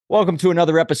Welcome to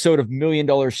another episode of Million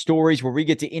Dollar Stories, where we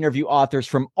get to interview authors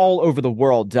from all over the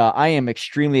world. I am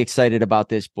extremely excited about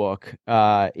this book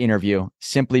interview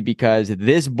simply because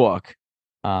this book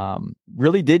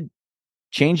really did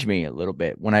change me a little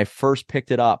bit when I first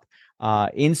picked it up.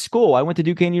 In school, I went to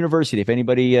Duquesne University. If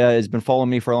anybody has been following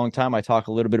me for a long time, I talk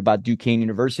a little bit about Duquesne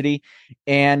University.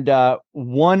 And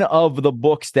one of the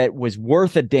books that was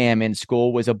worth a damn in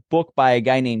school was a book by a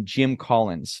guy named Jim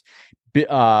Collins.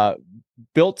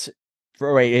 Built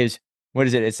for what is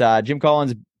it? It's Jim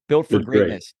Collins, Built for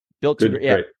Greatness. Built to Good to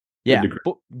great. yeah,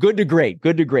 good to great,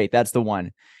 good to great. That's the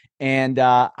one. And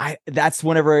that's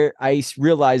whenever I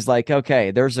realized, like, okay,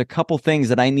 there's a couple things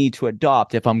that I need to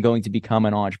adopt if I'm going to become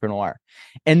an entrepreneur.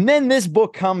 And then this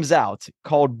book comes out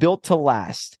called Built to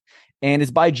Last, and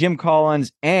it's by Jim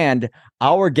Collins and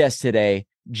our guest today,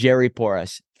 Jerry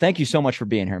Porras. Thank you so much for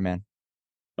being here, man.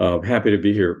 Happy to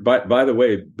be here. By the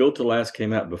way, Built to Last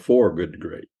came out before Good to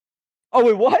Great. Oh,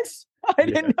 it was? I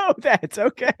didn't know that.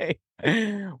 Okay.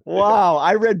 Wow.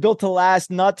 I read Built to Last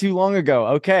not too long ago.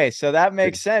 Okay. So that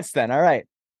makes sense then. All right.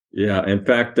 Yeah. In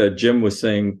fact, Jim was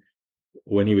saying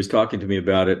when he was talking to me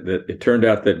about it, that it turned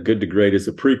out that Good to Great is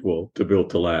a prequel to Built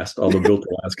to Last, although Built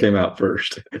to Last came out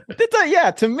first.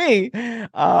 Yeah, to me,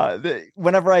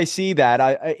 whenever I see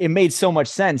that, it made so much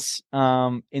sense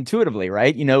intuitively,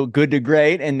 right? You know, Good to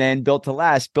Great and then Built to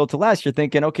Last. Built to Last, you're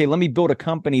thinking, okay, let me build a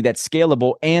company that's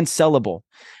scalable and sellable.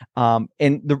 And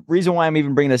the reason why I'm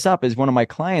even bringing this up is one of my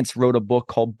clients wrote a book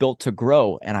called Built to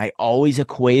Grow, and I always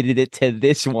equated it to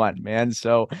this one, man.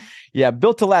 So yeah,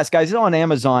 Built to Last, guys, it's on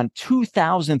Amazon,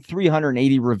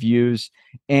 2,380 reviews,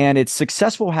 and it's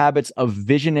Successful Habits of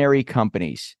Visionary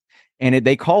Companies. And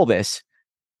they call this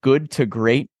Good to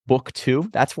Great Book 2.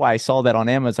 That's why I saw that on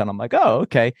Amazon. I'm like, oh,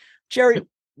 okay. Jerry,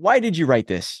 why did you write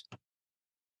this?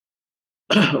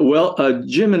 Well,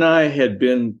 Jim and I had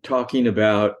been talking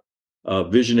about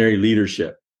visionary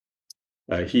leadership.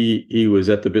 He was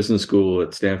at the business school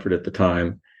at Stanford at the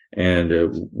time,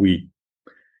 and we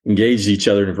engaged each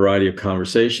other in a variety of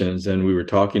conversations. And we were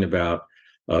talking about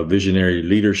visionary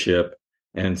leadership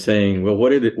and saying, well,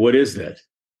 what is that?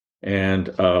 And,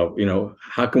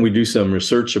 how can we do some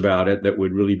research about it that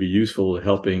would really be useful to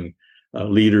helping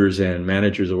leaders and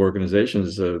managers of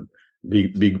organizations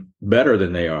be better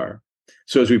than they are?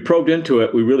 So as we probed into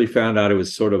it, we really found out it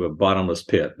was sort of a bottomless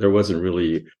pit. There wasn't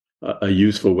really a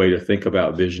useful way to think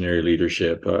about visionary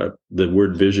leadership. The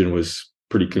word vision was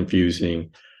pretty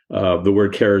confusing. The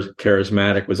word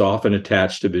charismatic was often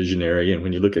attached to visionary. And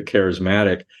when you look at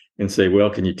charismatic and say, well,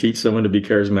 can you teach someone to be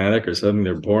charismatic or something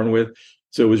they're born with?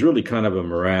 So it was really kind of a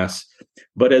morass.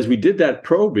 But as we did that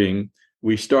probing,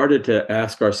 we started to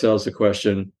ask ourselves the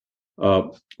question,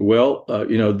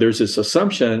 there's this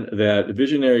assumption that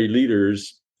visionary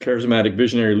leaders, charismatic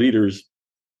visionary leaders,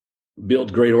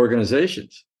 build great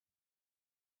organizations.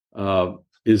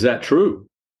 Is that true?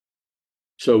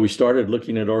 So we started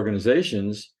looking at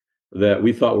organizations that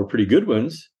we thought were pretty good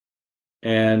ones.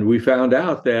 And we found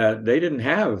out that they didn't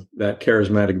have that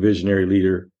charismatic visionary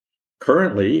leader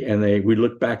currently. And we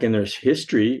look back in their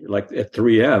history, like at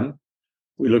 3M,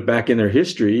 we look back in their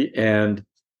history and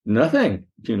nothing,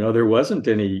 there wasn't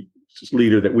any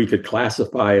leader that we could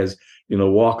classify as,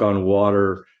 walk on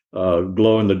water,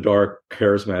 glow in the dark,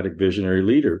 charismatic visionary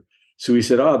leader. So we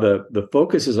said, the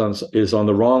focus is on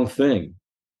the wrong thing.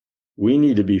 We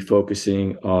need to be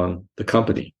focusing on the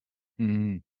company.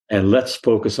 Mm-hmm. And let's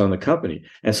focus on the company.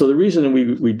 And so the reason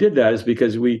we did that is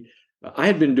because I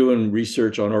had been doing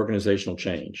research on organizational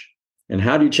change and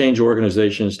how do you change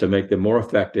organizations to make them more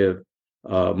effective,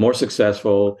 more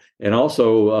successful, and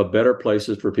also better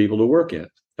places for people to work in.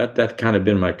 That kind of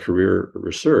been my career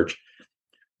research.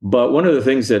 But one of the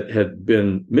things that had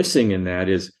been missing in that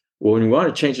is, well, when you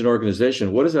want to change an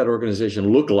organization, what does that organization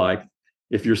look like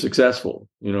if you're successful?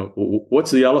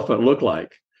 What's the elephant look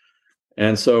like?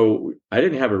 And so I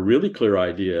didn't have a really clear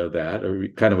idea of that, or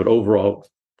kind of an overall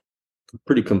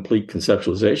pretty complete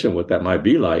conceptualization of what that might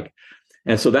be like.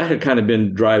 And so that had kind of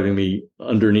been driving me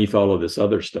underneath all of this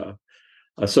other stuff.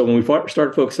 So when we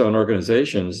started focusing on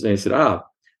organizations, they said,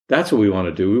 that's what we want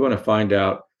to do. We want to find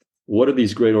out, what are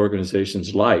these great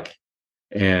organizations like?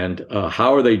 And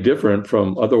how are they different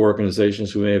from other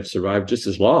organizations who may have survived just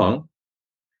as long,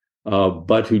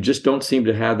 but who just don't seem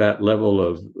to have that level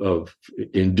of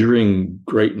enduring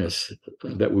greatness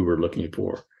that we were looking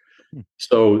for.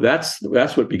 So that's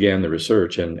what began the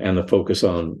research and the focus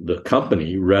on the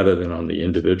company rather than on the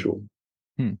individual.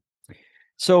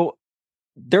 So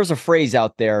there's a phrase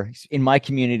out there in my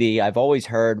community. I've always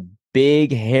heard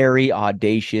big, hairy,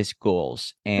 audacious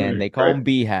goals, and they call them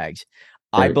BHAGs.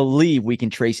 Right. I believe we can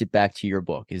trace it back to your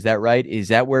book. Is that right? Is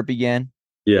that where it began?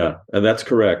 Yeah, and that's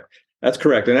correct. That's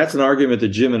correct. And that's an argument that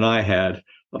Jim and I had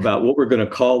about what we're going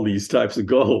to call these types of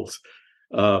goals.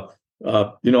 Uh,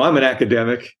 I'm an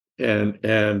academic, and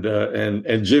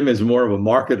Jim is more of a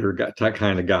marketer type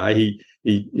kind of guy.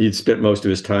 He'd spent most of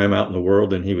his time out in the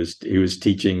world, and he was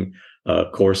teaching a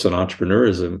course on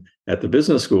entrepreneurism at the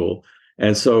business school,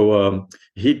 and so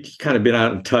he'd kind of been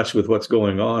out in touch with what's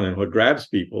going on and what grabs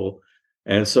people.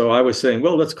 And so I was saying,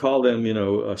 well, let's call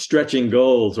them, stretching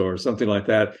goals or something like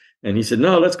that. And he said,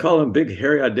 no, let's call them big,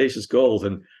 hairy, audacious goals.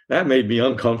 And that made me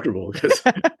uncomfortable because,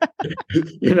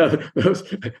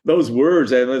 those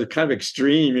words, and they're kind of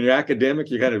extreme. You're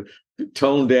academic, you're kind of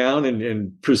toned down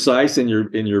and precise in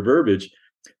your verbiage.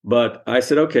 But I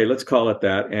said, okay, let's call it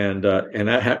that. And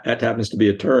that happens to be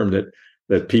a term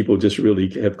that people just really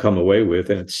have come away with,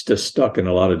 and it's just stuck in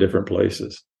a lot of different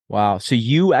places. Wow. So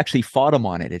you actually fought him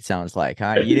on it, it sounds like,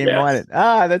 huh? You didn't want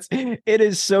Yes. it. It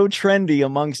is so trendy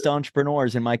amongst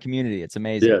entrepreneurs in my community. It's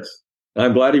amazing. Yes.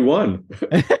 I'm glad he won.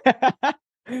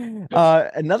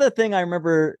 Another thing I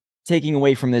remember taking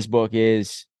away from this book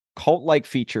is cult-like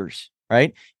features,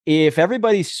 right? If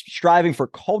everybody's striving for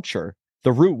culture,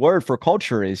 the root word for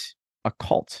culture is a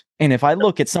cult. And if I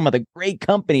look at some of the great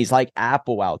companies like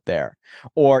Apple out there,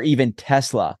 or even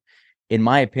Tesla, in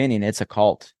my opinion, it's a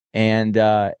cult. And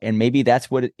maybe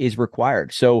that's what is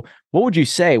required. So what would you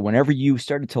say whenever you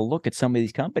started to look at some of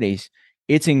these companies?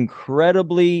 It's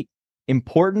incredibly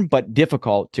important but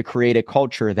difficult to create a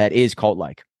culture that is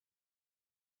cult-like.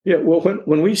 Yeah, well,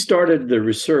 when we started the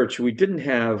research, we didn't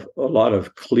have a lot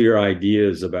of clear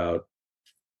ideas about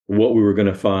what we were going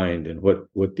to find and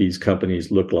what these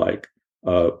companies look like.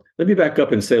 Let me back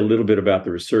up and say a little bit about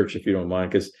the research, if you don't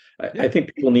mind, because I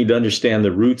think people need to understand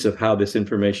the roots of how this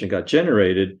information got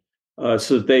generated,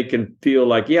 so that they can feel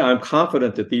like, yeah, I'm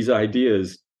confident that these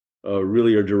ideas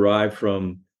really are derived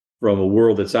from a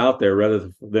world that's out there rather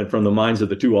than from the minds of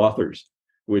the two authors,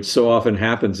 which so often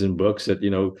happens in books that,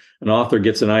 an author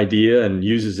gets an idea and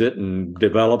uses it and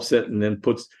develops it and then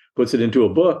puts it into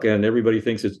a book, and everybody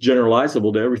thinks it's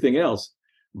generalizable to everything else,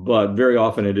 but very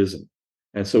often it isn't.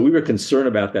 And so we were concerned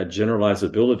about that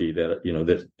generalizability,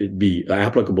 that it be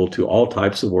applicable to all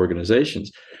types of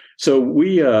organizations. So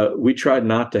we tried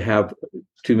not to have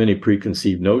too many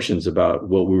preconceived notions about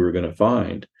what we were going to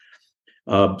find.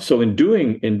 So in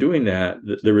doing that,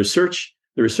 the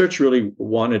research really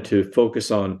wanted to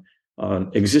focus on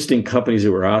existing companies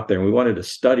that were out there, and we wanted to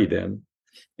study them,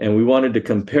 and we wanted to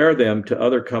compare them to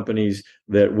other companies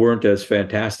that weren't as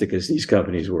fantastic as these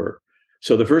companies were.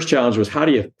 So the first challenge was, how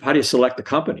do you select the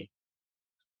company?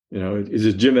 Is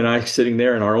it Jim and I sitting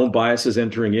there and our own biases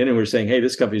entering in, and we're saying, hey,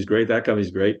 this company's great, that company's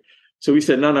great. So we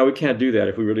said, no, we can't do that.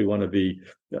 If we really want to be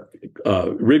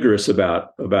rigorous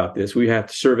about this, we have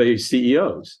to survey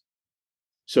CEOs.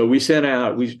 So we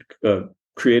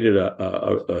created a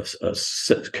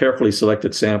carefully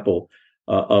selected sample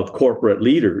of corporate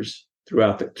leaders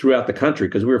throughout the country,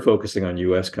 because we were focusing on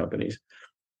U.S. companies,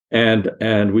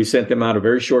 and we sent them out a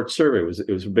very short survey.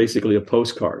 It was basically a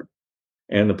postcard,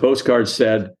 and the postcard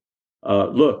said,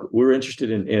 look, we're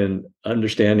interested in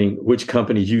understanding which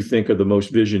companies you think are the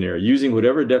most visionary, using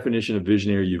whatever definition of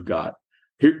visionary you've got.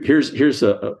 Here's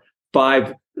a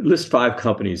list five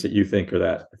companies that you think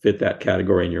fit that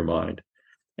category in your mind.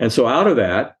 And so out of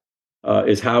that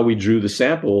is how we drew the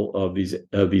sample of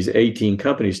these 18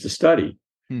 companies to study.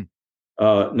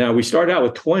 Now we started out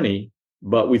with 20,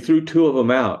 but we threw two of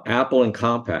them out, Apple and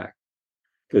Compaq,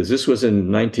 because this was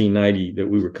in 1990 that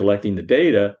we were collecting the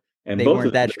data. And they both weren't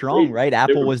of them, that strong, right?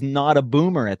 Apple was not a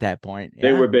boomer at that point.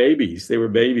 They Yeah. were babies. They were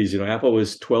babies. Apple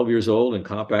was 12 years old and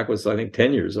Compaq was, I think,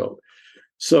 10 years old.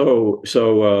 So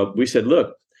we said,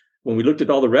 look, when we looked at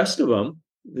all the rest of them,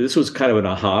 this was kind of an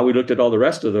aha. We looked at all the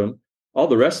rest of them. All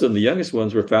the rest of them, the youngest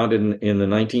ones, were founded in the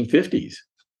 1950s.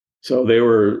 So they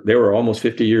were almost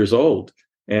 50 years old.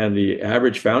 And the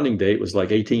average founding date was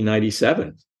like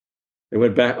 1897. They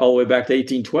went back all the way back to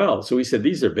 1812. So we said,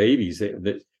 these are babies.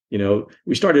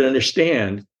 We started to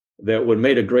understand that what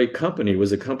made a great company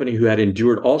was a company who had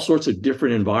endured all sorts of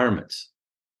different environments,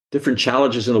 different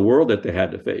challenges in the world that they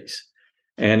had to face.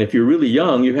 And if you're really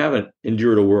young, you haven't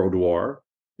endured a world war,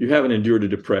 you haven't endured a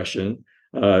depression,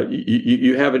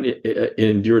 you haven't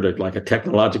endured a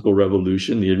technological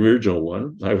revolution, the original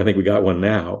one. I think we got one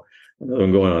now, another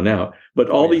one going on now. But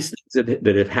all these things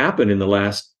that have happened in the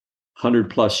last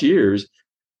 100+ years,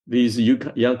 these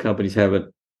young companies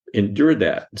haven't endured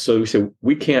that. So we said,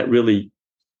 we can't really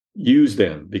use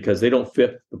them because they don't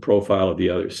fit the profile of the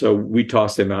others. So we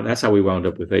tossed them out. And that's how we wound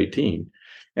up with 18.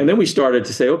 And then we started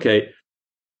to say, okay,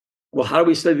 well, how do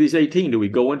we study these 18? Do we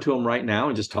go into them right now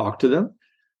and just talk to them?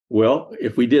 Well,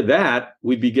 if we did that,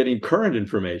 we'd be getting current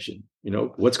information,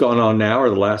 what's going on now or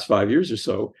the last 5 years or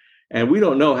so. And we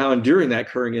don't know how enduring that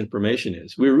current information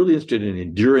is. We're really interested in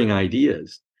enduring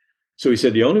ideas. So he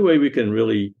said the only way we can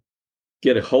really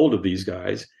get a hold of these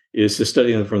guys is to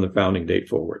study them from the founding date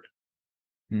forward.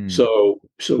 So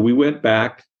we went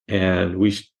back and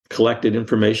we collected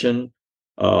information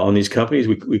on these companies.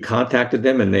 We contacted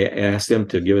them and they asked them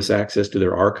to give us access to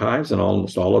their archives, and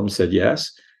almost all of them said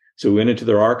yes. So we went into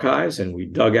their archives and we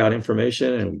dug out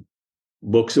information and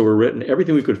books that were written,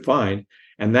 everything we could find.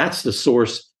 And that's the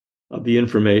source of the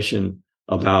information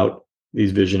about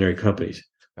these visionary companies.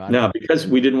 Now, because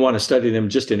we didn't want to study them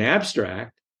just in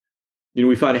abstract,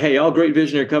 we find, hey, all great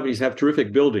visionary companies have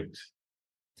terrific buildings.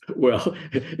 Well,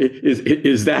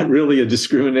 is that really a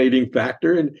discriminating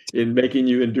factor in making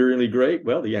you enduringly great?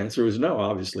 Well, the answer is no,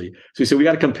 obviously. So we said we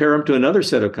got to compare them to another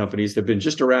set of companies that have been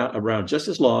just around just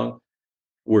as long.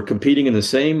 We're competing in the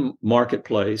same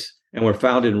marketplace, and we're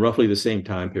founded in roughly the same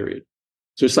time period.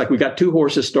 So it's like we got two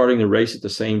horses starting the race at the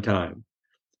same time.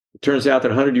 It turns out that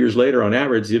 100 years later, on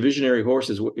average, the visionary horse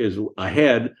is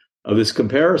ahead of this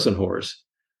comparison horse.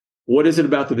 What is it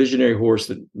about the visionary horse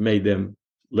that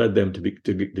led them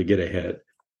to get ahead?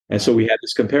 And so we had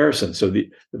this comparison. So the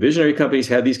visionary companies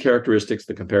had these characteristics,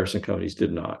 the comparison companies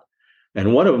did not.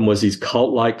 And one of them was these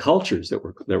cult-like cultures that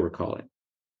we're calling.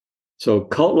 So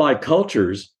cult-like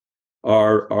cultures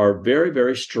are very,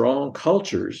 very strong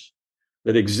cultures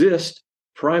that exist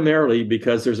primarily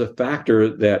because there's a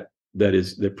factor that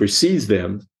precedes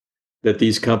them that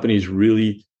these companies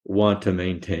really want to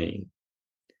maintain.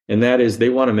 And that is they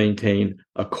want to maintain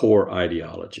a core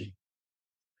ideology.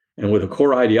 And what a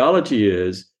core ideology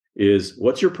is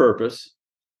what's your purpose?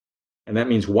 And that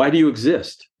means, why do you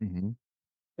exist? Mm-hmm.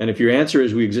 And if your answer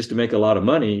is we exist to make a lot of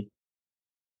money,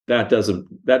 that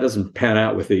doesn't pan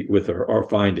out with our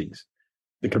findings.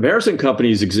 The comparison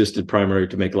companies existed primarily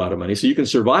to make a lot of money. So you can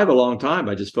survive a long time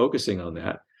by just focusing on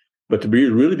that. But to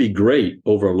really be great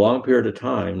over a long period of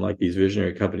time, like these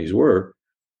visionary companies were,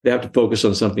 they have to focus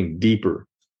on something deeper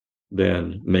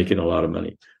than making a lot of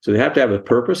money. So they have to have a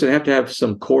purpose and they have to have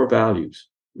some core values.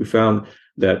 We found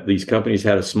that these companies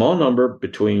had a small number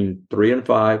between 3 and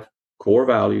 5 core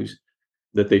values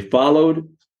that they followed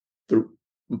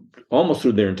almost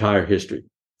through their entire history.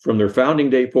 From their founding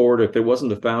date forward, if it wasn't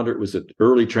the founder, it was an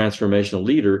early transformational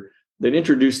leader, they'd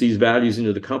introduce these values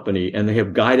into the company, and they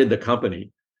have guided the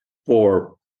company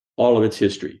for all of its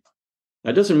history.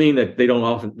 That doesn't mean that they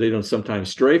don't sometimes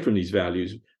stray from these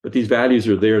values, but these values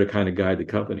are there to kind of guide the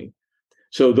company.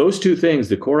 So those two things,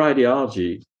 the core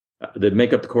ideology that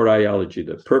make up the core ideology,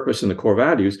 the purpose and the core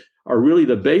values, are really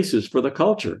the basis for the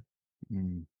culture.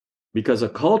 Because a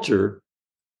culture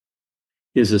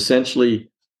is essentially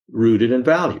rooted in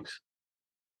values.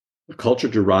 The culture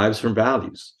derives from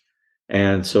values.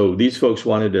 And so these folks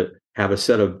wanted to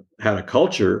had a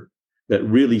culture that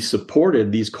really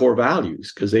supported these core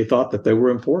values because they thought that they were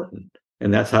important.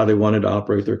 And that's how they wanted to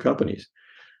operate their companies.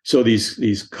 So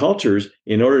these cultures,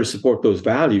 in order to support those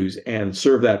values and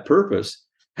serve that purpose,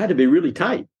 had to be really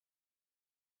tight.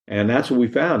 And that's what we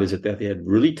found, is that they had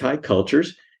really tight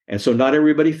cultures. And so not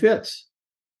everybody fits.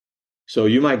 So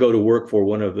you might go to work for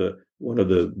one of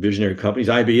the visionary companies,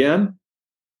 IBM,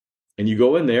 and you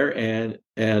go in there and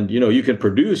you can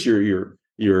produce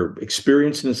your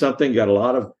experience in something. You got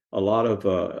a lot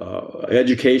of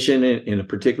education in a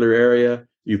particular area.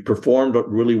 You've performed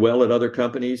really well at other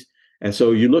companies, and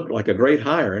so you look like a great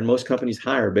hire. And most companies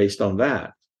hire based on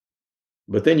that.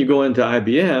 But then you go into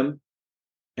IBM,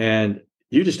 and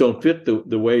you just don't fit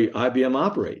the way IBM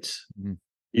operates. Mm-hmm.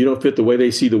 You don't fit the way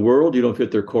they see the world. You don't fit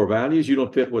their core values. You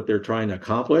don't fit what they're trying to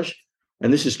accomplish.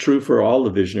 And this is true for all the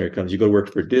visionary companies. You go to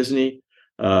work for Disney,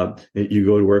 you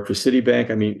go to work for Citibank.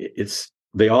 I mean,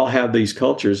 they all have these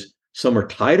cultures. Some are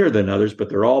tighter than others, but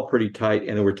they're all pretty tight,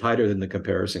 and they were tighter than the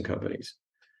comparison companies.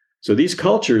 So these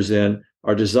cultures then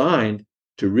are designed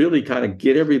to really kind of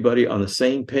get everybody on the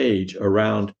same page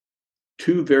around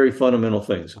two very fundamental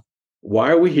things. Why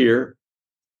are we here,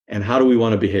 and how do we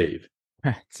want to behave?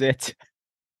 That's it.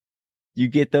 You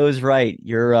get those right,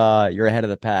 you're ahead of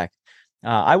the pack.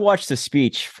 I watched a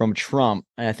speech from Trump,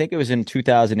 and I think it was in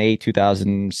 2008,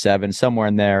 2007, somewhere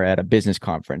in there at a business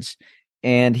conference.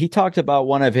 And he talked about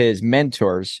one of his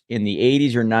mentors in the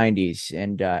 80s or 90s.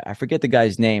 And I forget the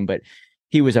guy's name, but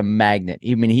he was a magnet.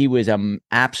 I mean, he was an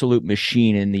absolute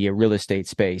machine in the real estate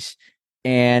space.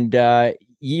 And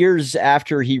years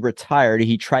after he retired,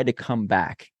 he tried to come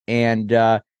back,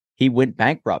 and he went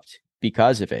bankrupt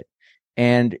because of it.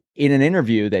 And in an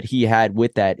interview that he had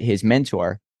with his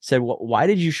mentor, said, well, why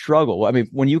did you struggle? Well, I mean,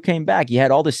 when you came back, you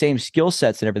had all the same skill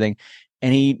sets and everything.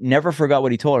 And he never forgot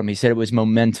what he told him. He said it was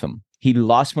momentum. He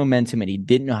lost momentum and he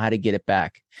didn't know how to get it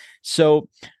back. So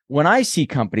when I see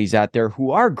companies out there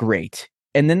who are great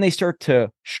and then they start to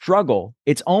struggle,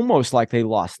 it's almost like they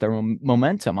lost their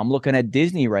momentum. I'm looking at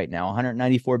Disney right now,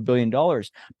 $194 billion.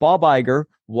 Bob Iger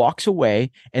walks away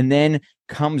and then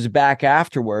comes back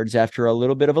afterwards after a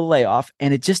little bit of a layoff,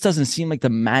 and it just doesn't seem like the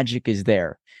magic is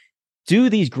there. Do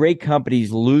these great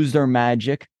companies lose their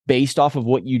magic based off of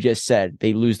what you just said?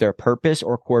 They lose their purpose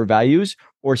or core values,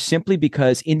 or simply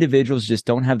because individuals just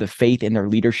don't have the faith in their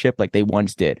leadership like they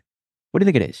once did? What do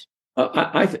you think it is?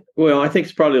 I think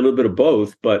it's probably a little bit of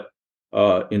both, but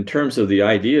in terms of the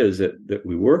ideas that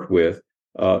we work with,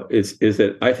 is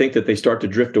that I think that they start to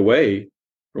drift away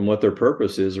from what their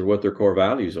purpose is or what their core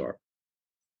values are,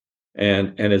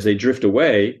 and as they drift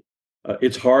away,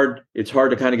 it's hard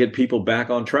to kind of get people back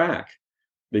on track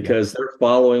because they're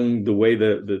following the way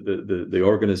the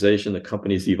organization, the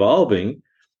company's evolving,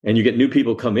 and you get new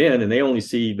people come in and they only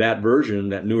see that version,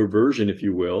 that newer version, if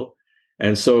you will.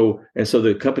 And so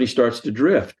the company starts to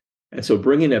drift. And so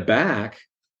bringing it back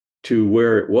to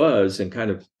where it was and kind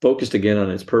of focused again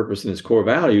on its purpose and its core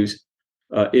values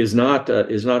is not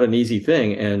an easy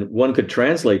thing. And one could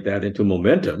translate that into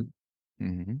momentum.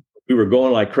 Mm-hmm. We were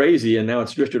going like crazy, and now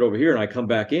it's drifted over here. And I come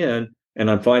back in, and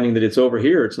I'm finding that it's over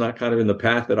here. It's not kind of in the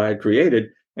path that I had created,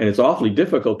 and it's awfully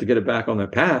difficult to get it back on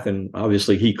that path. And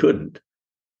obviously, he couldn't.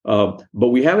 But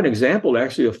we have an example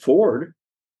actually of Ford.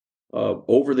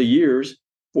 Over the years,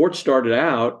 Ford started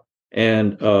out,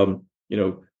 and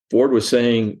Ford was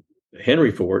saying,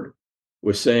 Henry Ford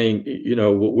was saying,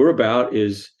 what we're about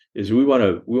is we want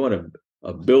to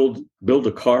build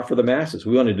a car for the masses.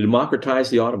 We want to democratize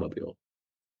the automobile,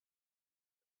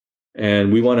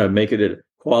 and we want to make it at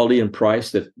quality and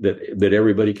price that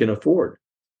everybody can afford.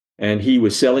 And he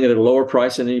was selling it at a lower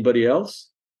price than anybody else.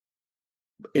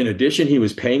 In addition, he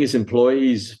was paying his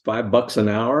employees $5 an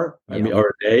hour,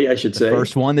 or a day, I should say. The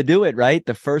first one to do it, right?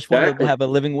 The first one to have a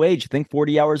living wage. I think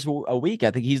 40 hours a week. I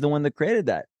think he's the one that created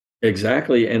that.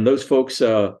 Exactly. And those folks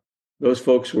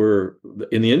were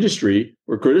in the industry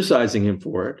were criticizing him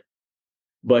for it.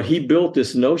 But he built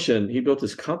this notion, he built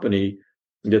this company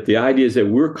that the idea is that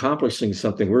we're accomplishing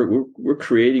something. We're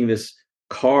creating this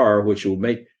car which will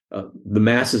make the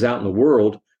masses out in the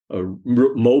world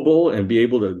mobile and be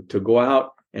able to go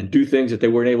out and do things that they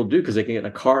weren't able to do because they can get in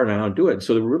a car now and do it. And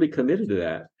so they were really committed to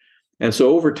that. And so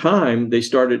over time, they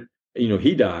started,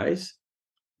 he dies.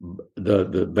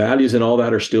 The values and all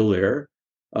that are still there.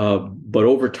 But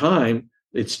over time,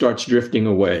 it starts drifting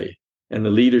away and the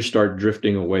leaders start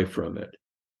drifting away from it.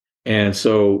 And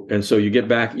so you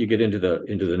get into the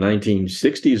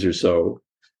 1960s or so,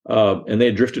 and they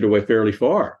had drifted away fairly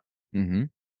far. Mm-hmm.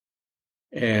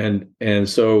 And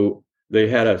so they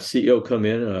had a CEO come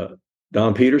in,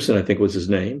 Don Peterson, I think was his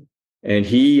name, and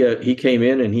he came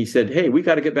in and he said, "Hey, we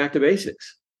got to get back to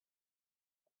basics."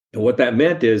 And what that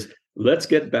meant is, let's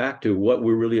get back to what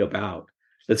we're really about.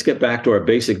 Let's get back to our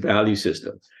basic value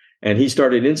system. And he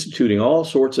started instituting all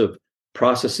sorts of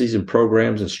processes and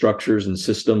programs and structures and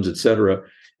systems, et cetera,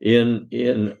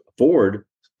 in Ford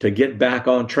to get back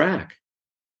on track.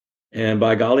 And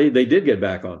by golly, they did get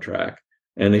back on track.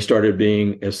 And they started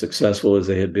being as successful as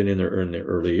they had been in their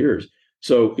early years.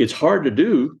 So it's hard to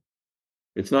do.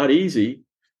 It's not easy.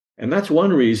 And that's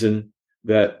one reason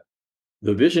that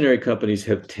the visionary companies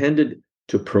have tended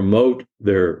to promote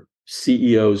their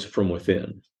CEOs from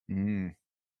within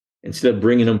instead of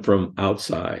bringing them from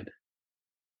outside.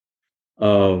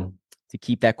 To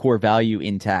keep that core value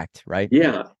intact, right?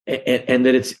 Yeah. And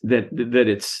that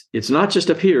it's not just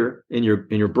up here in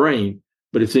your brain,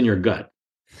 but it's in your gut.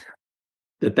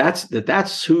 That's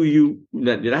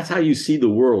how you see the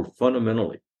world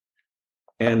fundamentally.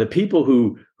 And the people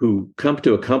who come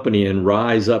to a company and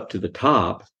rise up to the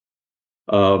top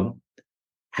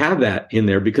have that in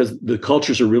there because the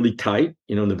cultures are really tight,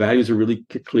 and the values are really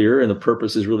clear and the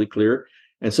purpose is really clear.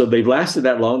 And so they've lasted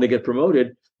that long, they get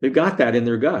promoted, they've got that in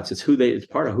their guts. It's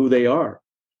part of who they are.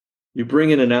 You bring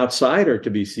in an outsider to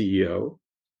be CEO,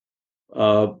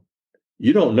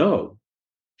 you don't know.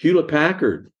 Hewlett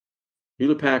Packard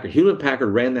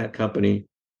ran that company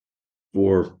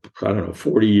for,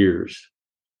 40 years.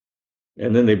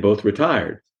 And then they both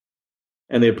retired.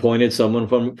 And they appointed someone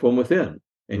from within.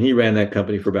 And he ran that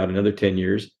company for about another 10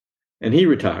 years. And he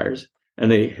retires. And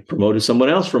they promoted someone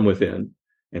else from within.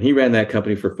 And he ran that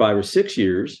company for 5 or 6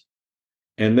 years.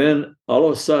 And then all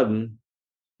of a sudden,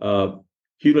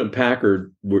 Hewlett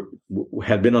Packard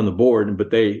had been on the board,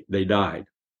 but they died.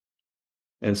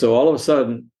 And so all of a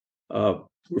sudden,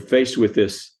 we're faced with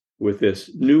this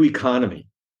new economy.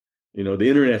 The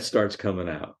internet starts coming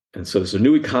out. And so it's a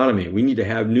new economy. We need to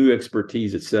have new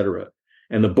expertise, et cetera.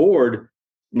 And the board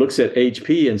looks at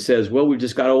HP and says, well, we've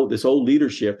just got this old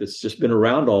leadership that's just been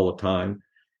around all the time.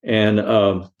 And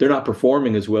they're not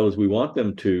performing as well as we want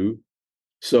them to.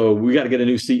 So we got to get a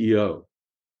new CEO,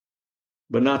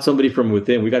 but not somebody from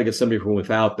within. We got to get somebody from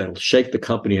without that'll shake the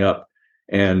company up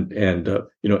and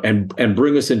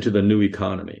bring us into the new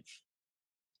economy.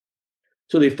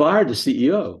 So they fired the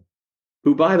CEO,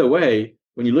 who, by the way,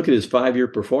 when you look at his 5-year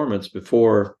performance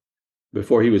before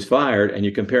he was fired, and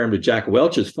you compare him to Jack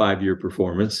Welch's 5-year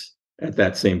performance at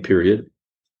that same period,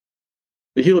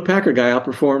 the Hewlett Packard guy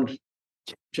outperformed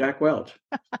Jack Welch.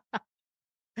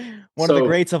 One of the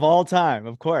greats of all time,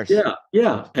 of course. Yeah,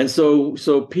 yeah. And so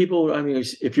people, I mean,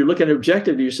 if you're looking at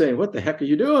objectively, you're saying, what the heck are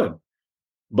you doing?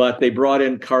 But they brought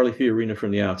in Carly Fiorina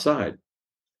from the outside.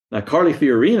 Now, Carly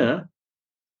Fiorina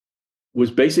was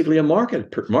basically a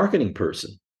marketing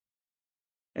person.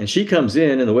 And she comes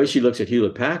in, and the way she looks at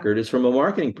Hewlett Packard is from a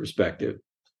marketing perspective,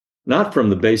 not from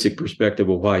the basic perspective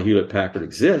of why Hewlett Packard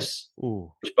exists,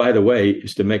 which, by the way,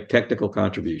 is to make technical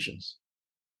contributions.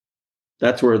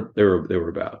 That's where they were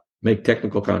about, make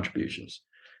technical contributions.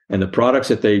 And the products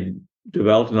that they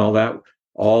developed and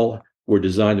all were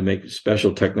designed to make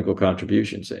special technical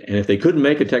contributions. And if they couldn't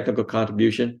make a technical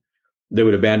contribution, they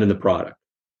would abandon the product.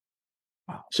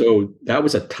 Wow. So that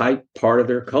was a tight part of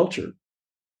their culture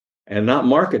and not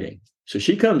marketing. So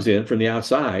she comes in from the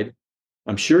outside.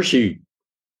 I'm sure she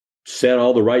said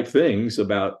all the right things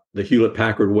about the Hewlett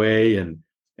Packard way and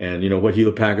what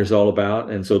Hewlett Packard is all about.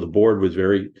 And so the board was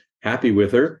very happy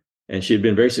with her, and she had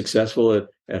been very successful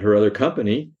at her other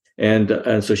company.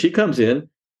 And so she comes in,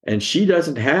 and she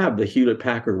doesn't have the Hewlett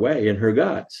Packard way in her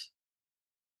guts.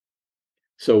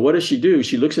 So what does she do?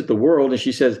 She looks at the world and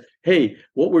she says, hey,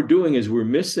 what we're doing is we're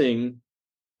missing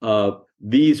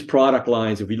these product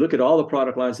lines. If we look at all the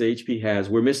product lines that HP has,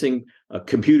 we're missing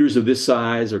computers of this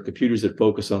size, or computers that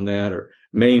focus on that, or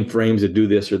mainframes that do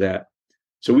this or that.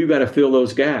 So we've got to fill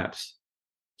those gaps.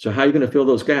 So how are you going to fill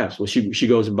those gaps? Well, she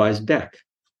goes and buys DEC.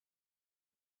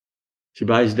 She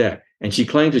buys DEC, and she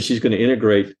claims that she's going to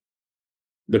integrate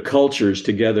the cultures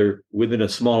together within a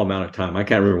small amount of time. I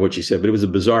can't remember what she said, but it was a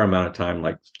bizarre amount of time,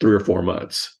 like 3 or 4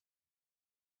 months.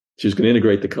 She was going to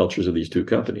integrate the cultures of these two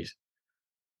companies.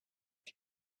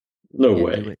 No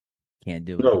way. Can't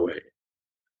do it. No way.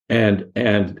 And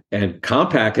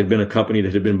Compaq had been a company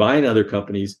that had been buying other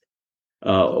companies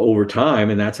over time,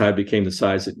 and that's how it became the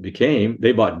size it became.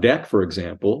 They bought DEC, for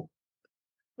example,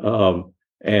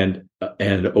 and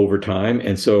over time,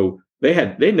 and so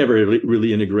they never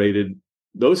really integrated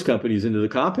those companies into the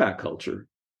Compaq culture.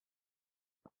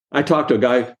 I talked to a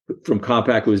guy from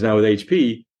Compaq who is now with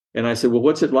HP, and I said, "Well,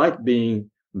 what's it like being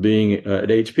at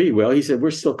HP?" Well, he said,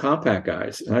 "We're still Compaq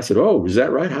guys." And I said, "Oh, is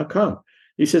that right? How come?"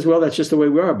 He says, "Well, that's just the way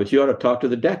we are, but you ought to talk to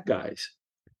the DEC guys."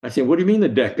 I said, "What do you mean the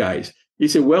DEC guys?" He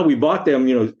said, "Well, we bought them,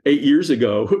 8 years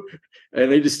ago, and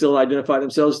they just still identify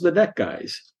themselves as the DEC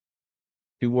guys."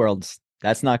 Two worlds.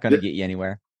 That's not going to get you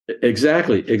anywhere.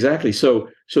 Exactly. So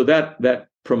that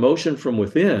promotion from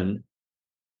within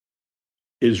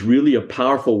is really a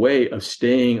powerful way of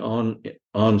staying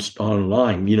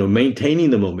online, maintaining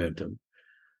the momentum.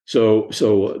 So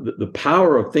the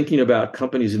power of thinking about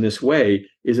companies in this way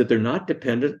is that they're not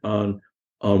dependent on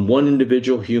one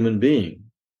individual human being.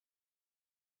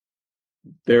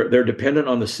 They're dependent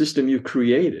on the system you've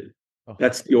created.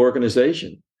 That's the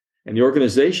organization. And the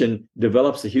organization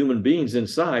develops the human beings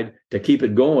inside to keep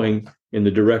it going in the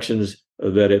directions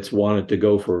that it's wanted to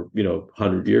go for,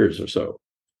 100 years or so.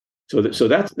 So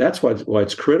that's why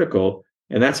it's critical.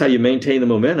 And that's how you maintain the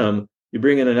momentum. You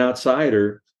bring in an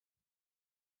outsider,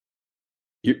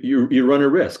 you run a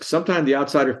risk. Sometimes the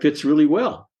outsider fits really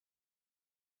well,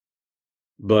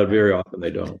 but very often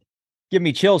they don't. Give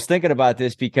me chills thinking about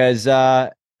this because,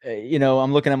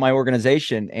 I'm looking at my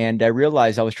organization and I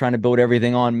realized I was trying to build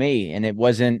everything on me, and it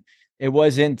wasn't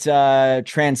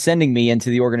transcending me into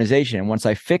the organization. And once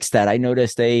I fixed that, I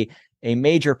noticed a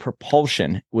major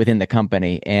propulsion within the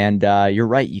company. And you're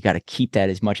right. You got to keep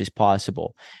that as much as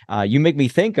possible. You make me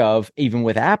think of, even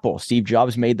with Apple, Steve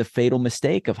Jobs made the fatal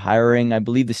mistake of hiring, I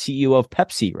believe, the CEO of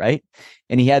Pepsi, right?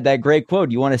 And he had that great quote: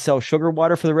 "You want to sell sugar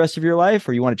water for the rest of your life,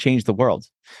 or you want to change the world?"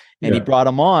 And he brought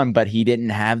him on, but he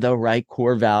didn't have the right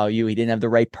core value. He didn't have the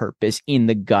right purpose in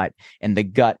the gut. And the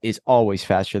gut is always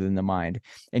faster than the mind.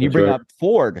 And you bring up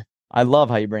Ford. I love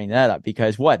how you bring that up,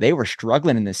 because they were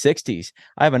struggling in the 60s.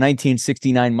 I have a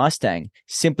 1969 Mustang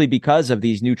simply because of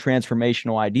these new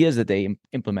transformational ideas that they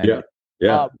implemented.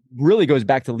 Yeah. Really goes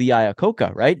back to Lee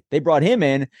Iacocca, right? They brought him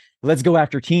in. Let's go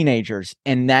after teenagers.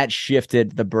 And that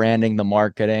shifted the branding, the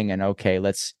marketing, and okay,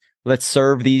 let's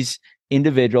serve these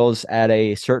individuals at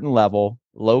a certain level,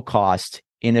 low cost,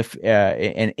 and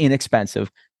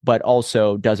inexpensive, but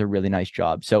also does a really nice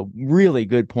job. So really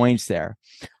good points there.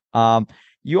 Um,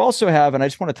 you also have, and I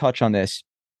just want to touch on this.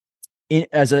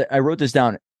 I wrote this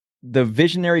down, the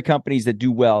visionary companies that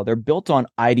do well, they're built on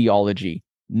ideology,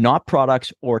 not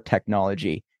products or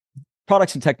technology.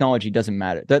 Products and technology doesn't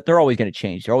matter. They're always going to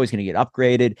change. They're always going to get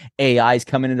upgraded. AI is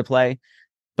coming into play.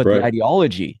 But the Right.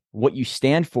 ideology, what you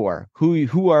stand for,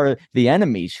 who are the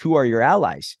enemies, who are your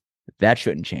allies, that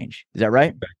shouldn't change. Is that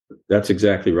right? That's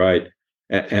exactly right.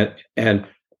 And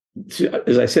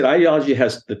as I said, ideology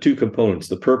has the two components,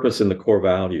 the purpose and the core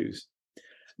values.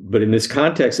 But in this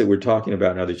context that we're talking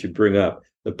about now that you bring up,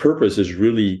 the purpose is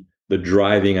really the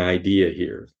driving idea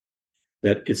here.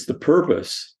 That it's the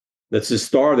purpose that's the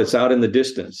star that's out in the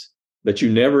distance that you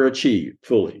never achieve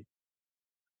fully.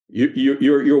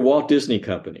 You're Walt Disney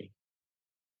Company,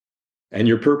 and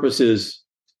your purpose is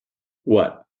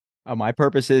what? My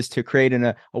purpose is to create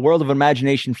a world of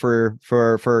imagination for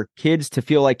kids to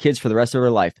feel like kids for the rest of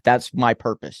their life. That's my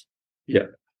purpose. Yeah,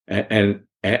 and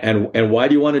why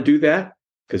do you want to do that?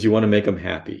 Because you want to make them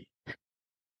happy.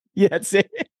 Yeah, that's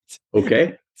it.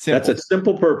 Okay, Simple. that's a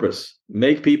simple purpose.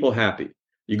 Make people happy.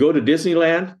 You go to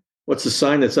Disneyland. What's the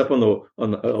sign that's up on the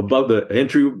above the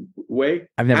entryway?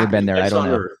 I've never been there. I don't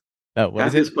know. Earth. Oh, what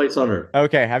is Happiest it? place on earth.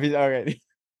 Okay, happy. Okay,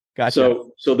 gotcha.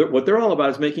 So what they're all about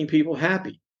is making people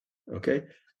happy. Okay,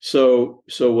 so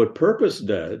what purpose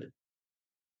did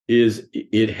is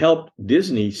it helped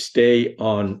Disney stay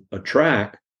on a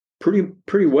track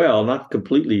pretty well, not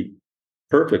completely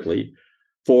perfectly,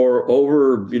 for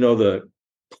over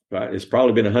it's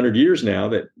probably been 100 years now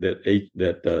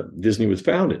that Disney was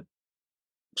founded.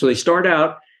 So they start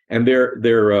out and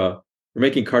they're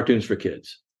making cartoons for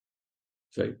kids.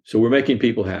 So we're making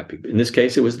people happy. In this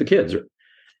case, it was the kids.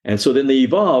 And so then they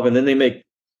evolve and then they make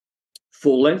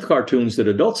full-length cartoons that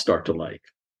adults start to like.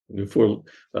 For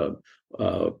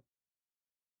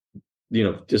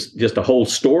just a whole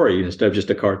story instead of just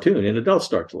a cartoon, and adults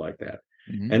start to like that.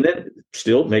 Mm-hmm. And then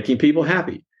still making people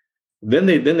happy. Then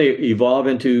they evolve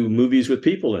into movies with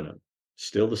people in them.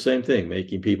 Still the same thing,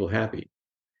 making people happy.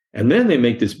 And then they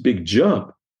make this big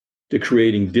jump to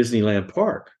creating Disneyland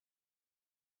Park.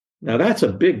 Now that's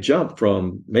a big jump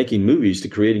from making movies to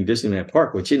creating Disneyland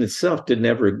Park, which in itself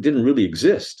didn't really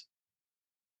exist.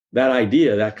 That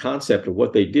idea, that concept of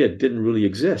what they did didn't really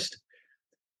exist.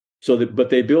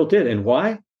 But they built it. And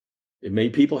why? It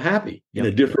made people happy in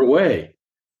a different way.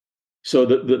 So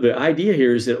the idea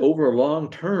here is that over a long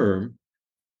term,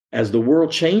 as the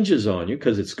world changes on you,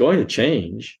 because it's going to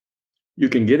change, you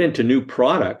can get into new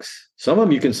products. Some of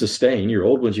them you can sustain. Your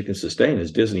old ones you can sustain,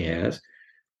 as Disney has.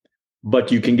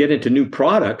 But you can get into new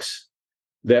products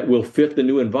that will fit the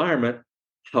new environment.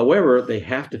 However, they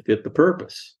have to fit the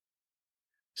purpose.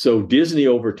 So Disney,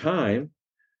 over time,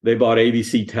 they bought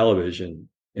ABC Television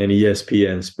and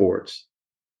ESPN Sports.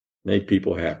 Make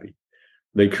people happy.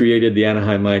 They created the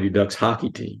Anaheim Mighty Ducks hockey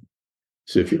team.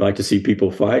 So if you'd like to see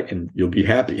people fight, and you'll be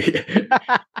happy.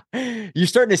 You're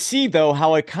starting to see, though,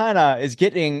 how it kind of is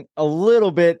getting a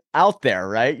little bit out there,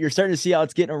 right? You're starting to see how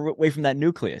it's getting away from that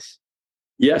nucleus.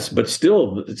 Yes, but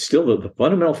still the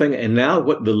fundamental thing. And now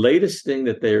what the latest thing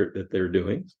that they're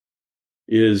doing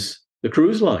is the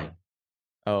cruise line.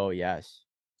 Oh, yes.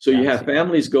 So you have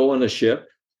families go on a ship,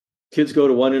 kids go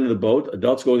to one end of the boat,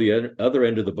 adults go to the other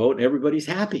end of the boat, and everybody's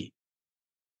happy.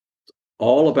 It's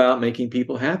all about making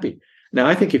people happy. Now,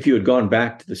 I think if you had gone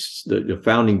back to the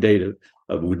founding date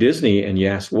of Disney and you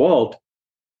asked Walt,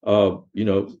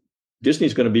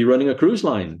 Disney's going to be running a cruise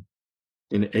line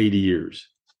in 80 years.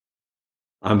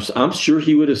 I'm sure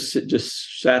he would have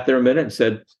just sat there a minute and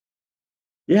said,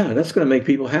 yeah, that's going to make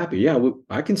people happy. Yeah,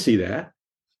 I can see that.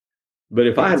 But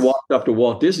if I had walked up to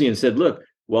Walt Disney and said, look,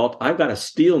 Walt, I've got a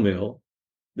steel mill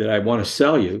that I want to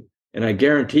sell you, and I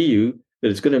guarantee you that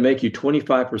it's going to make you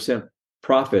 25%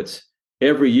 profits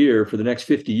every year for the next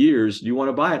 50 years. Do you want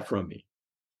to buy it from me?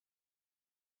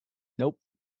 Nope.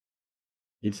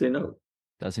 He'd say no.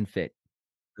 Doesn't fit.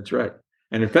 That's right.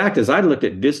 And in fact, as I looked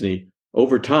at Disney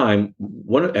over time,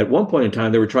 at one point in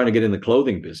time, they were trying to get in the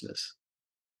clothing business.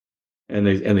 And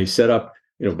they set up,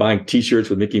 buying T-shirts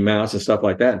with Mickey Mouse and stuff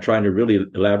like that, and trying to really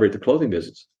elaborate the clothing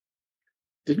business.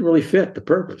 Didn't really fit the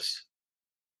purpose.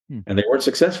 And they weren't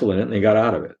successful in it, and they got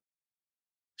out of it.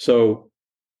 So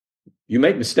you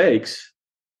make mistakes,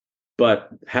 but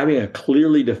having a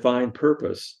clearly defined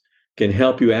purpose can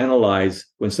help you analyze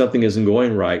when something isn't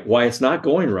going right, why it's not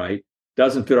going right,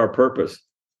 doesn't fit our purpose.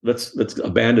 Let's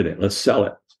abandon it. Let's sell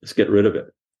it. Let's get rid of it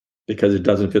because it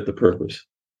doesn't fit the purpose.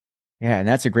 Yeah, and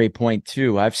that's a great point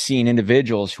too. I've seen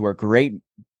individuals who are great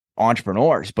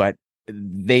entrepreneurs, but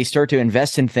they start to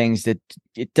invest in things that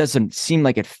it doesn't seem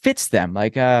like it fits them.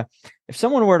 Like if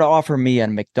someone were to offer me a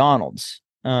McDonald's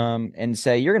and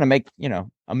say you're going to make, $1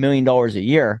 million a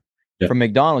year Yeah. from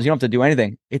McDonald's, you don't have to do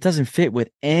anything. It doesn't fit with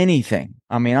anything.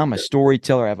 I mean, I'm a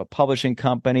storyteller. I have a publishing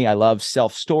company. I love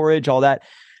self-storage, all that.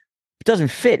 It doesn't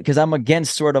fit because I'm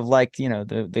against sort of like,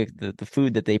 the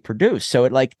food that they produce. So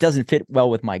it like doesn't fit well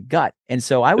with my gut. And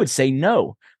so I would say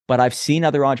no. But I've seen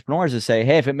other entrepreneurs that say,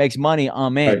 hey, if it makes money,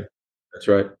 I'm Right. in. That's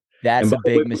right. And That's by a the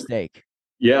way, big mistake.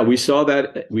 yeah, we saw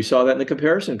that in the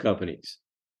comparison companies.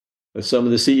 Some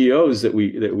of the CEOs that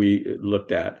we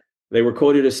looked at, they were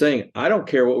quoted as saying, "I don't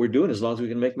care what we're doing as long as we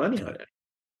can make money on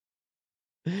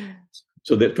it."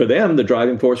 So that for them, the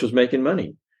driving force was making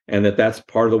money, and that's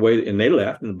part of the way. And they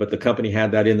left, but the company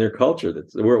had that in their culture. That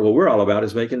what we're all about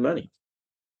is making money,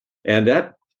 and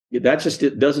that just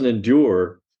it doesn't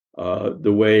endure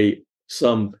the way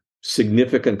some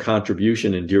significant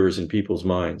contribution endures in people's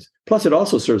minds. Plus, it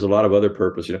also serves a lot of other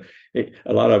purpose.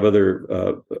 A lot of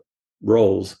other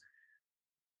roles.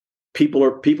 People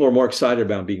are more excited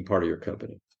about being part of your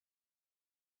company.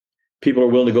 People are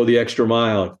willing to go the extra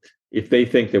mile if they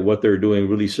think that what they're doing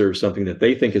really serves something that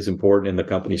they think is important and the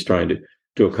company's trying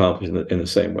to accomplish in the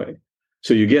same way.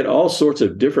 So you get all sorts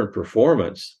of different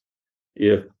performance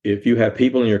if you have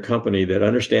people in your company that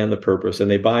understand the purpose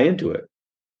and they buy into it,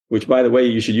 which, by the way,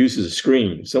 you should use as a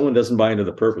screen. If someone doesn't buy into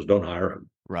the purpose, don't hire them.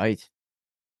 Right.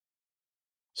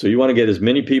 So you want to get as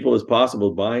many people as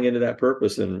possible buying into that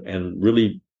purpose and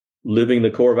really living the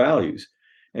core values.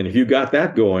 And if you got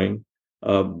that going,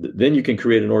 then you can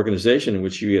create an organization in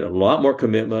which you get a lot more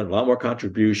commitment, a lot more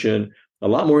contribution, a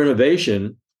lot more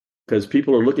innovation, because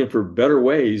people are looking for better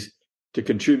ways to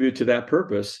contribute to that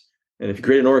purpose. And if you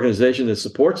create an organization that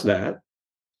supports that,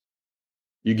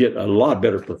 you get a lot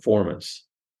better performance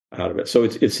out of it. So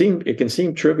it can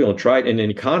seem trivial and trite. And in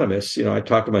economists, I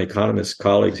talk to my economist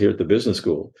colleagues here at the business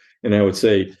school, and I would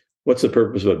say, "What's the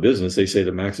purpose of a business?" They say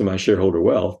to maximize shareholder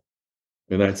wealth.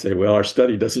 And I'd say, "Well, our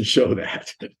study doesn't show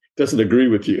that. It doesn't agree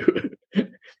with you."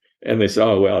 And they say,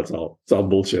 "Oh, well, it's all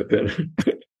bullshit then."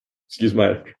 Excuse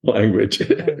my language.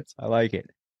 I like it.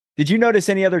 Did you notice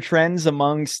any other trends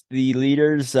amongst the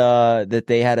leaders that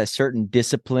they had a certain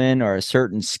discipline or a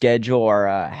certain schedule or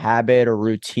a habit or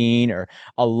routine or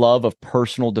a love of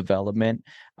personal development?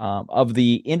 Of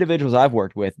the individuals I've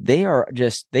worked with, they are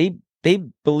just they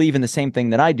believe in the same thing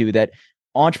that I do, that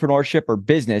entrepreneurship or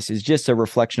business is just a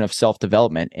reflection of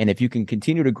self-development. And if you can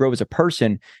continue to grow as a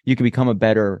person, you can become a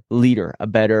better leader, a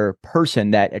better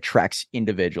person that attracts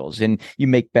individuals, and you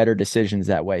make better decisions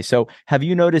that way. So have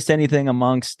you noticed anything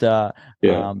amongst Yeah.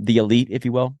 the elite, if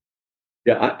you will?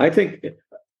 Yeah, I think,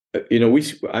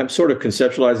 I'm sort of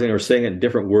conceptualizing or saying it in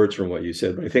different words from what you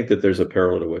said, but I think that there's a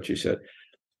parallel to what you said.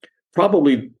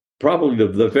 Probably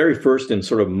the very first and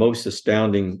sort of most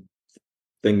astounding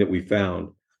thing that we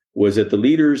found was that the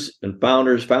leaders and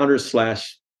founders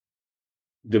slash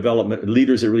development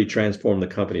leaders that really transform the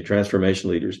company, transformation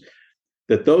leaders,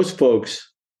 that those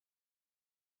folks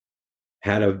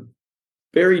had a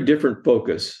very different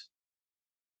focus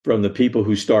from the people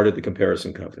who started the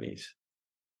comparison companies.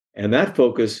 And that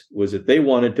focus was that they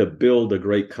wanted to build a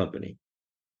great company.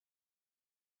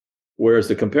 Whereas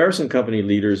the comparison company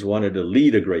leaders wanted to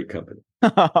lead a great company.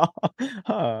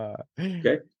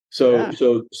 Okay. So Yeah.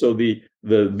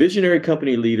 the visionary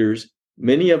company leaders,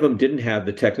 many of them didn't have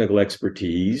the technical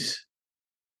expertise.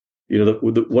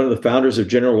 One of the founders of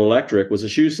General Electric was a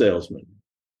shoe salesman.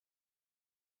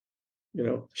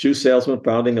 Shoe salesman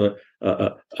founding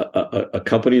a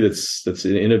company that's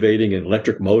innovating in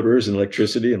electric motors and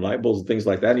electricity and light bulbs and things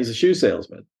like that. And he's a shoe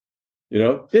salesman.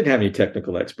 Didn't have any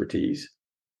technical expertise,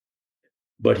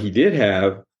 but he did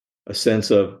have a sense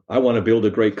of, I want to build a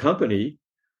great company.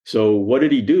 So what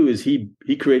did he do is he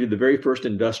created the very first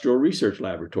industrial research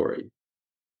laboratory.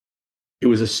 It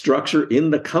was a structure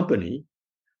in the company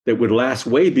that would last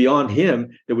way beyond him,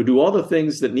 that would do all the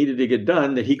things that needed to get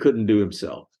done that he couldn't do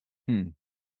himself.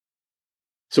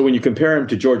 So when you compare him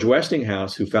to George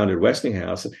Westinghouse, who founded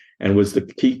Westinghouse and was the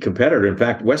key competitor, in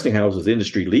fact, Westinghouse was the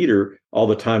industry leader all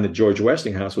the time that George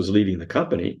Westinghouse was leading the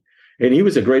company. And he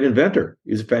was a great inventor.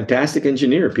 He was a fantastic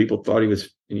engineer. People thought he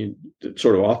was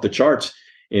sort of off the charts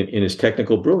in his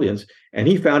technical brilliance. And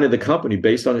he founded the company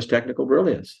based on his technical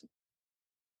brilliance.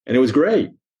 And it was great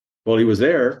while he was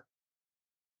there.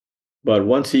 But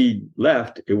once he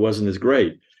left, it wasn't as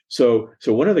great. So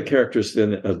one of the characteristics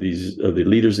then of the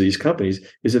leaders of these companies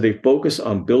is that they focus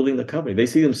on building the company. They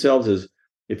see themselves as,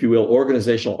 if you will,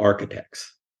 organizational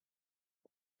architects.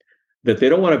 That they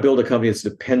don't want to build a company that's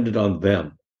dependent on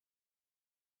them.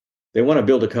 They want to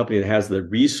build a company that has the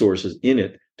resources in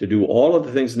it to do all of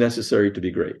the things necessary to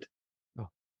be great, Oh.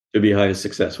 to be highly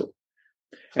successful.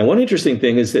 And one interesting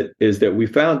thing is that we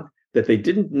found that they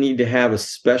didn't need to have a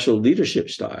special leadership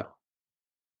style.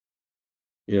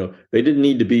 They didn't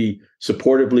need to be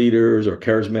supportive leaders or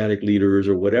charismatic leaders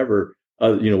or whatever,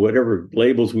 whatever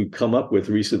labels we've come up with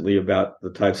recently about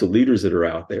the types of leaders that are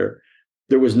out there.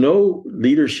 There was no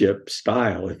leadership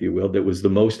style, if you will, that was the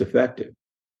most effective.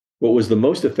 What was the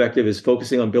most effective is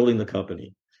focusing on building the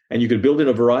company. And you could build in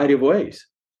a variety of ways.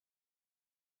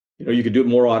 You could do it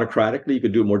more autocratically, you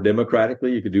could do it more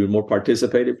democratically, you could do it more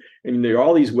participative. I mean, there are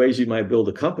all these ways you might build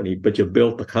a company, but you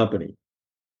built the company.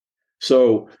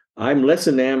 So I'm less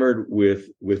enamored with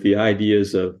the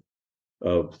ideas of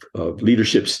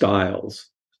leadership styles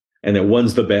and that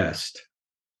one's the best.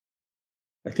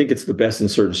 I think it's the best in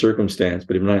certain circumstances,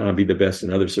 but it might not be the best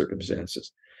in other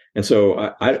circumstances. And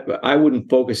so I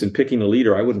wouldn't focus in picking a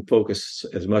leader. I wouldn't focus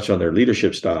as much on their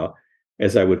leadership style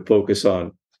as I would focus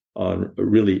on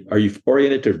really, are you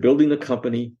oriented to building the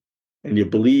company and you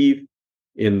believe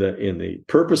in the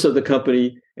purpose of the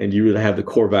company and you really have the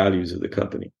core values of the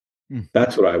company.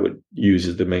 That's what I would use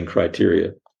as the main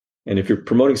criteria. And if you're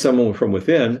promoting someone from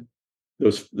within,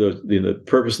 the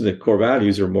purpose and the core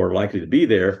values are more likely to be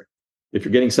there. If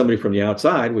you're getting somebody from the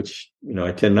outside, which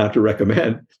I tend not to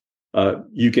recommend,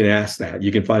 you can ask that.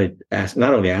 You can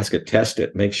not only ask it, test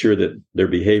it, make sure that their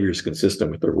behavior is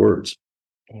consistent with their words.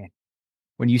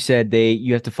 When you said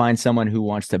you have to find someone who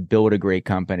wants to build a great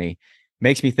company,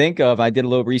 makes me think of, I did a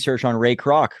little research on Ray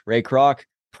Kroc. Ray Kroc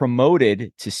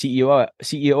promoted to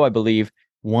CEO, I believe,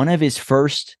 one of his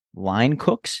first line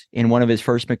cooks in one of his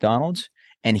first McDonald's.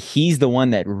 And he's the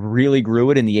one that really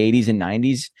grew it in the 80s and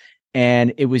 90s.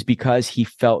 And it was because he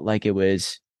felt like it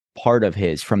was part of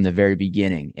his from the very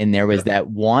beginning. And there was that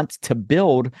want to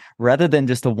build rather than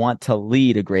just a want to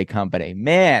lead a great company.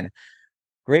 Man,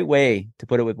 great way to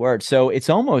put it with words. So it's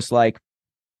almost like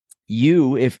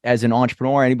if as an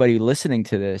entrepreneur, anybody listening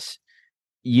to this,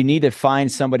 you need to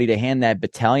find somebody to hand that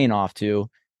battalion off to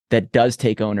that does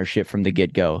take ownership from the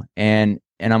get-go. And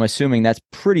I'm assuming that's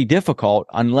pretty difficult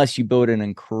unless you build an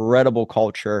incredible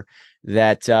culture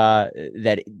that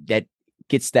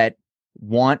gets that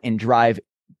want and drive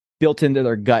built into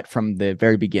their gut from the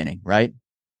very beginning, right?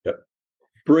 Yep.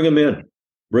 Bring them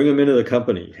into the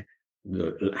company,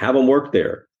 have them work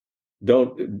there.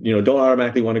 Don't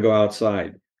automatically want to go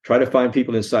outside. Try to find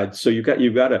people inside. So you've got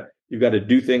to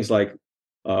do things like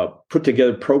put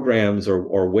together programs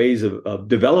or ways of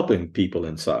developing people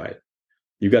inside.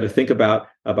 You've got to think about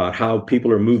how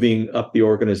people are moving up the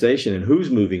organization and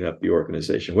who's moving up the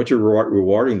organization, what you're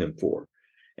rewarding them for.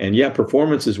 And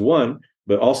performance is one,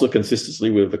 but also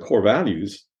consistency with the core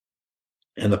values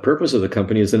and the purpose of the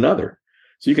company is another.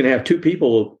 So you can have two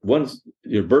people,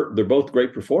 they're both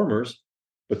great performers,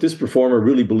 but this performer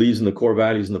really believes in the core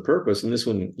values and the purpose. And this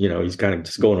one, he's kind of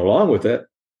just going along with it.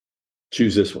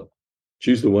 Choose this one.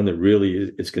 Choose the one that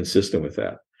really is consistent with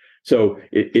that. So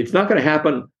it's not going to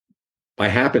happen by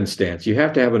happenstance. You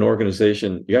have to have an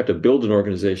organization. You have to build an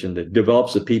organization that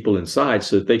develops the people inside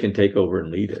so that they can take over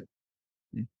and lead it.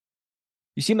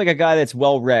 You seem like a guy that's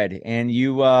well-read, and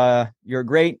you're a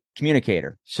great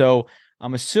communicator. So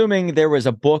I'm assuming there was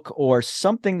a book or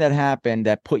something that happened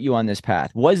that put you on this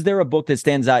path. Was there a book that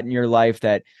stands out in your life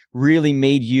that really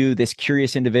made you this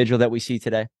curious individual that we see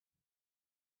today?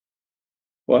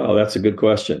 Wow, that's a good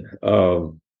question.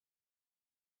 Because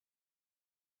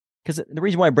the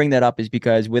reason why I bring that up is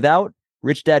because without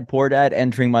Rich Dad, Poor Dad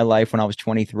entering my life when I was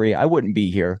 23, I wouldn't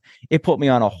be here. It put me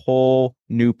on a whole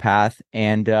new path.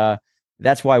 And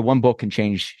that's why one book can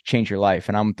change your life.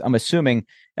 And I'm assuming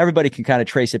everybody can kind of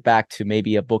trace it back to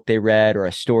maybe a book they read or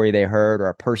a story they heard or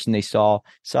a person they saw.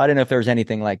 So I don't know if there's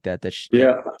anything like that.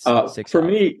 For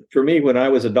me, when I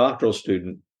was a doctoral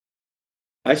student,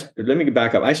 let me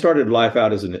back up. I started life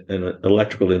out as an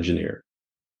electrical engineer.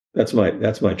 That's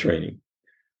my training.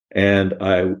 And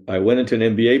I went into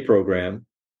an MBA program,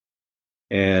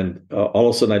 and all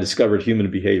of a sudden I discovered human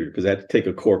behavior because I had to take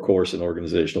a core course in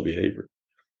organizational behavior.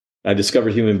 I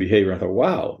discovered human behavior. I thought,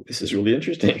 wow, this is really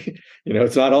interesting.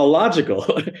 It's not all logical.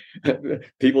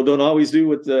 People don't always do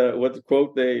what the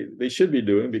quote they should be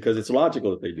doing because it's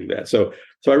logical that they do that. So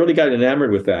I really got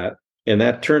enamored with that, and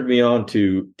that turned me on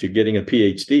to getting a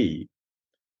PhD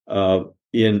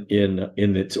in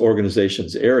its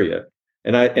organization's area.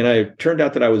 And I turned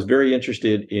out that I was very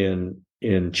interested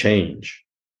in change,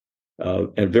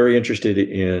 and very interested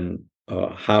in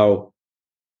how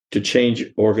to change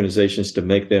organizations to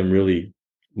make them really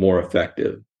more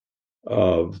effective,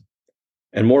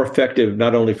 and more effective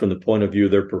not only from the point of view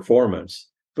of their performance,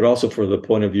 but also for the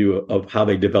point of view of how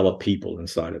they develop people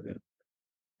inside of them.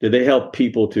 Did they help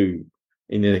people to,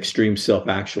 in an extreme,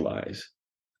 self-actualize?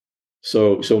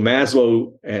 So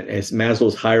Maslow, as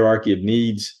Maslow's hierarchy of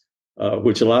needs,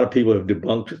 which a lot of people have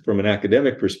debunked from an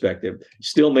academic perspective,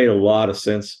 still made a lot of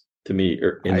sense to me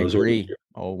in I those early agree. years.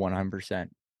 Oh, 100%.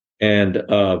 And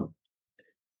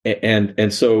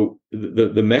so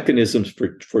the mechanisms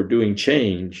for doing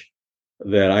change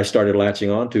that I started latching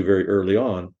onto very early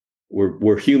on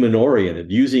were human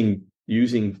oriented,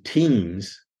 using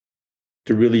teams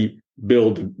to really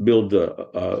build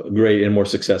great and more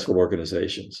successful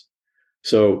organizations.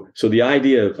 So the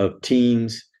idea of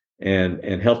teams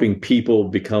and helping people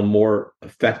become more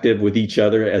effective with each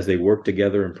other as they work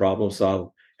together and problem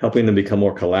solve, helping them become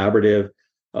more collaborative,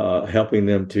 helping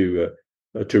them to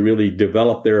really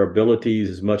develop their abilities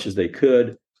as much as they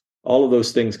could. All of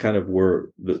those things kind of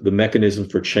were the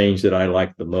mechanisms for change that I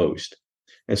liked the most.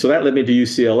 And so that led me to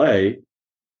UCLA,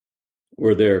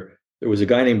 where there was a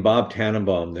guy named Bob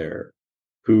Tannenbaum there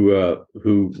who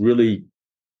really,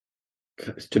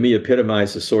 to me,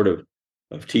 epitomized the sort of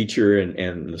teacher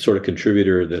and the sort of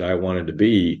contributor that I wanted to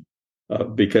be,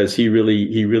 because he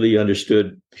really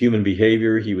understood human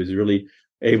behavior. He was really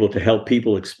able to help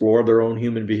people explore their own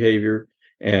human behavior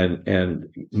and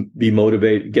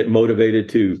get motivated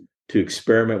to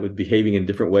experiment with behaving in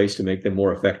different ways to make them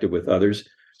more effective with others.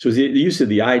 So the use of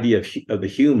the idea of the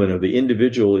human, of the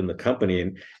individual in the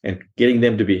company, and getting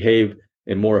them to behave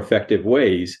in more effective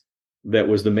ways, that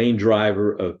was the main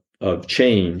driver of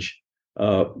change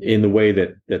in the way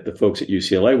that the folks at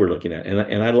UCLA were looking at.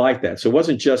 And I like that. So it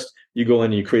wasn't just you go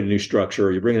in and you create a new structure,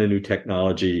 or you bring in a new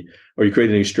technology, or you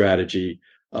create a new strategy.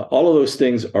 All of those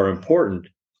things are important.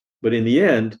 But in the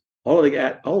end, all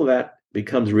of that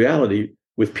becomes reality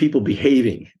with people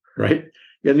behaving, right?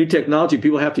 You have new technology,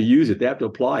 people have to use it, they have to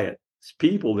apply it. It's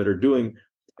people that are doing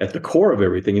at the core of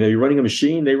everything. You're running a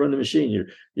machine, they run the machine.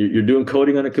 You're doing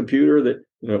coding on a computer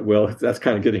that, well, that's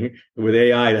kind of getting, with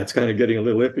AI, that's kind of getting a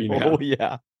little iffy now. Oh,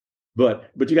 yeah.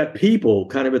 But you got people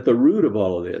kind of at the root of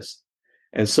all of this.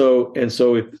 And so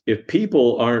if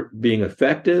people aren't being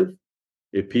effective,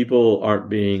 if people aren't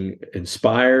being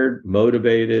inspired,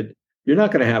 motivated, you're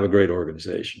not going to have a great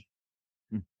organization.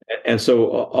 And so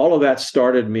all of that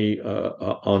started me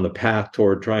on the path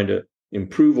toward trying to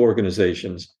improve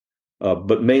organizations,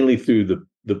 but mainly through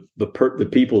the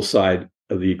people side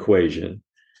of the equation.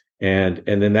 And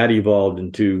then that evolved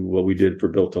into what we did for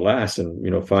Built to Last,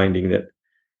 and finding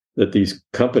that these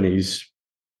companies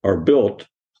are built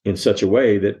in such a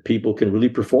way that people can really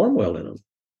perform well in them.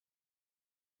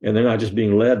 And they're not just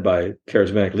being led by a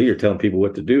charismatic leader telling people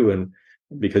what to do, and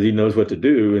because he knows what to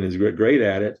do and is great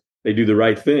at it, they do the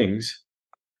right things.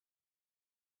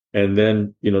 And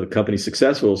then, the company's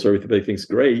successful, so everybody thinks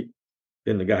great.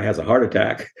 Then the guy has a heart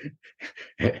attack.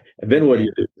 And then what do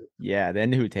you do? Yeah,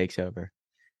 then who takes over?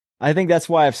 I think that's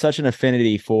why I have such an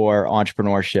affinity for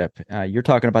entrepreneurship. You're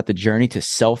talking about the journey to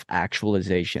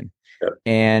self-actualization. Yep.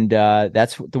 And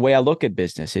that's the way I look at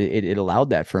business. It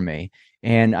allowed that for me.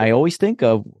 And I always think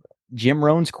of Jim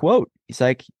Rohn's quote. He's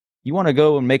like, you want to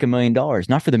go and make $1 million,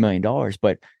 not for the $1 million,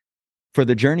 but for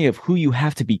the journey of who you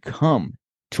have to become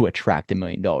to attract $1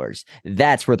 million.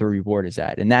 That's where the reward is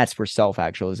at. And that's where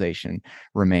self-actualization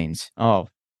remains. Oh,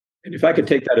 and if I could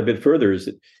take that a bit further, is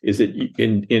it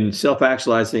in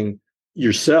self-actualizing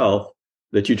yourself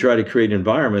that you try to create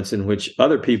environments in which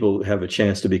other people have a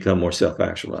chance to become more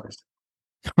self-actualized?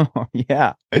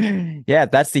 yeah. Yeah,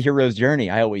 that's the hero's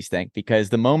journey, I always think, because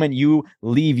the moment you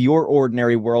leave your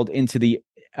ordinary world into the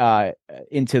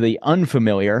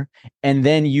unfamiliar, and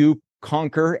then you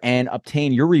conquer and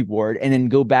obtain your reward, and then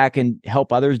go back and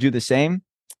help others do the same,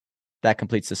 that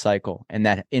completes the cycle.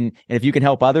 And if you can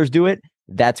help others do it,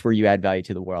 that's where you add value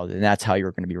to the world, and that's how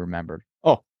you're going to be remembered.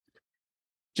 Oh,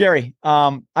 Jerry,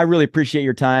 I really appreciate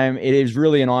your time. It is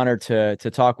really an honor to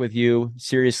talk with you.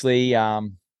 Seriously,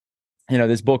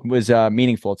 this book was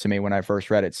meaningful to me when I first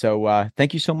read it. So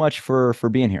thank you so much for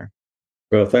being here.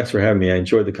 Well, thanks for having me. I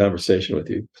enjoyed the conversation with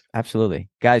you. Absolutely.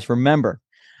 Guys, remember,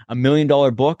 $1 million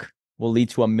book will lead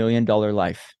to $1 million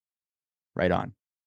life. Right on.